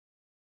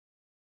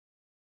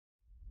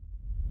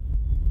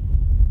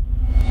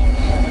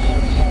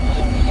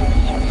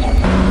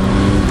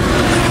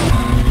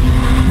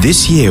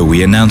This year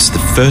we announced the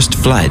first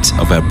flight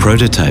of our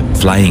prototype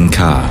flying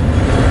car.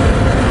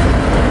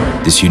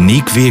 This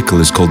unique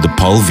vehicle is called the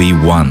Pol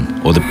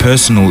V1, or the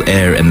Personal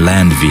Air and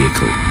Land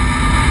Vehicle.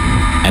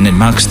 And it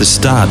marks the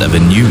start of a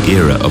new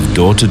era of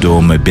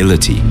door-to-door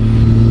mobility.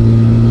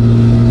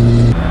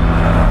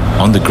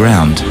 On the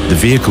ground, the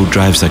vehicle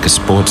drives like a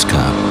sports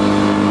car.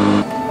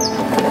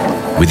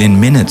 Within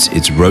minutes,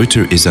 its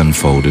rotor is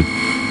unfolded,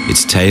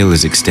 its tail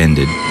is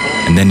extended,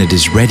 and then it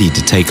is ready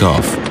to take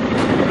off.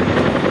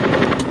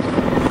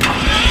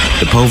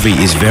 The Pol V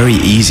is very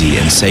easy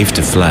and safe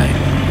to fly,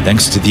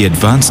 thanks to the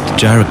advanced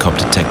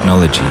gyrocopter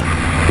technology,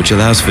 which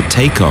allows for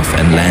takeoff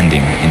and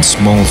landing in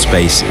small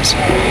spaces.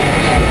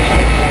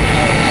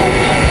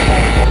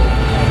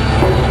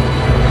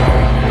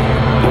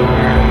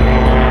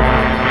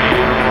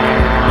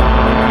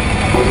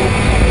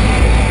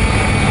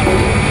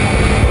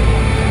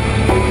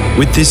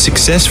 With these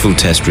successful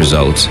test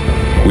results,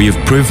 we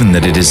have proven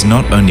that it is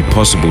not only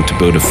possible to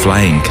build a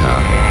flying car,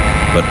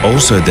 but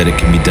also that it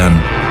can be done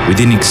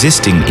within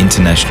existing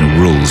international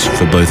rules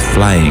for both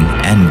flying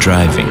and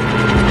driving.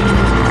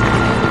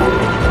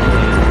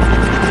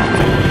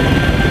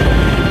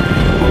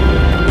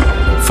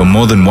 For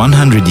more than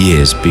 100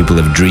 years, people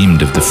have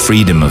dreamed of the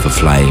freedom of a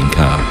flying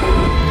car,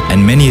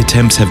 and many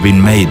attempts have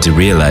been made to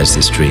realize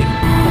this dream.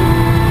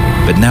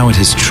 But now it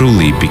has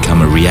truly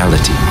become a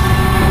reality.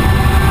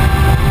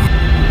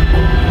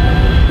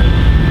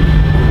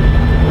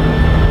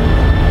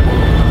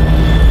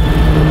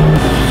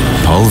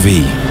 Pol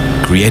V,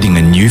 creating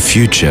a new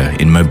future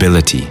in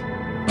mobility.